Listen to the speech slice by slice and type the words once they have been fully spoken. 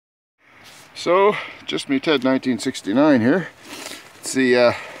So, just me Ted 1969 here. It's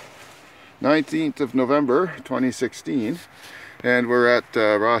the 19th of November 2016 and we're at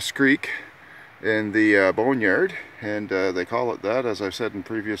Ross Creek in the boneyard, and they call it that, as I've said in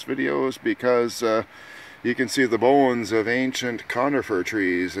previous videos, because you can see the bones of ancient conifer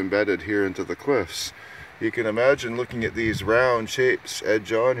trees embedded here into the cliffs. You can imagine looking at these round shapes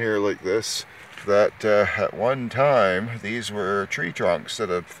edge on here like this, that at one time these were tree trunks that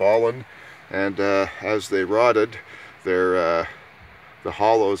had fallen, and as they rotted, the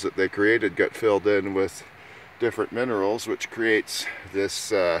hollows that they created got filled in with different minerals, which creates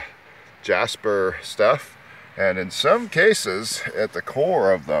this jasper stuff, and in some cases at the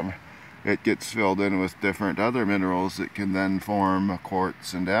core of them it gets filled in with different other minerals that can then form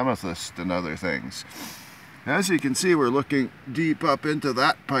quartz and amethyst and other things. As you can see, we're looking deep up into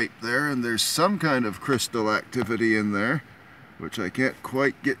that pipe there, and there's some kind of crystal activity in there, which I can't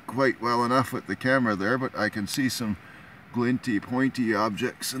quite get quite well enough with the camera there, but I can see some glinty, pointy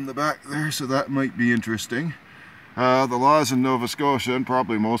objects in the back there, so that might be interesting. The laws in Nova Scotia, and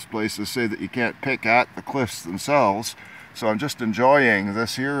probably most places, say that you can't pick at the cliffs themselves, so I'm just enjoying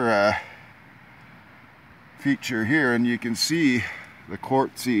this here feature here, and you can see the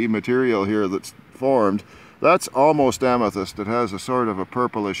quartzy material here that's formed. That's almost amethyst. It has a sort of a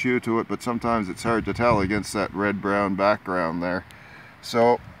purplish hue to it, but sometimes it's hard to tell against that red-brown background there.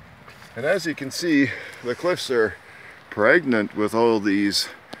 So, and as you can see, the cliffs are pregnant with all these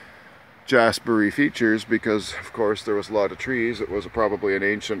jaspery features because, of course, there was a lot of trees. It was probably an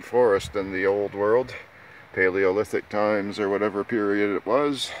ancient forest in the old world, Paleolithic times or whatever period it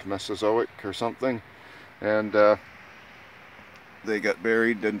was, Mesozoic or something, and they got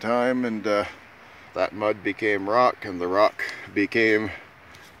buried in time, and that mud became rock, and the rock became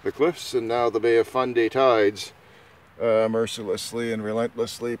the cliffs, and now the Bay of Fundy tides mercilessly and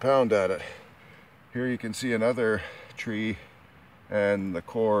relentlessly pound at it. Here you can see another tree and the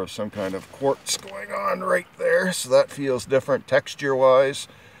core of some kind of quartz going on right there, so that feels different texture wise,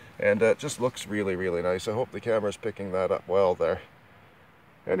 and it just looks really, really nice. I hope the camera's picking that up well there.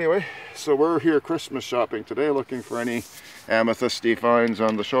 Anyway, so we're here Christmas shopping today, looking for any amethysty finds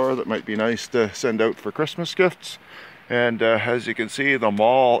on the shore that might be nice to send out for Christmas gifts. And as you can see, the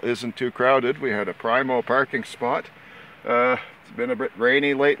mall isn't too crowded. We had a primo parking spot. It's been a bit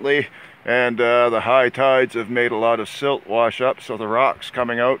rainy lately, and the high tides have made a lot of silt wash up, so the rocks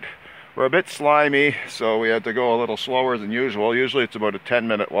coming out were a bit slimy, so we had to go a little slower than usual. Usually it's about a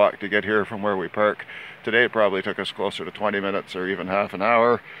 10-minute walk to get here from where we park. Today it probably took us closer to 20 minutes or even half an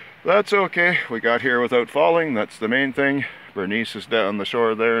hour. That's okay. We got here without falling. That's the main thing. Bernice is down the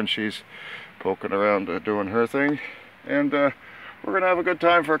shore there, and she's poking around doing her thing. And we're going to have a good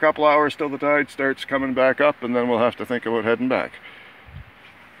time for a couple hours till the tide starts coming back up, and then we'll have to think about heading back.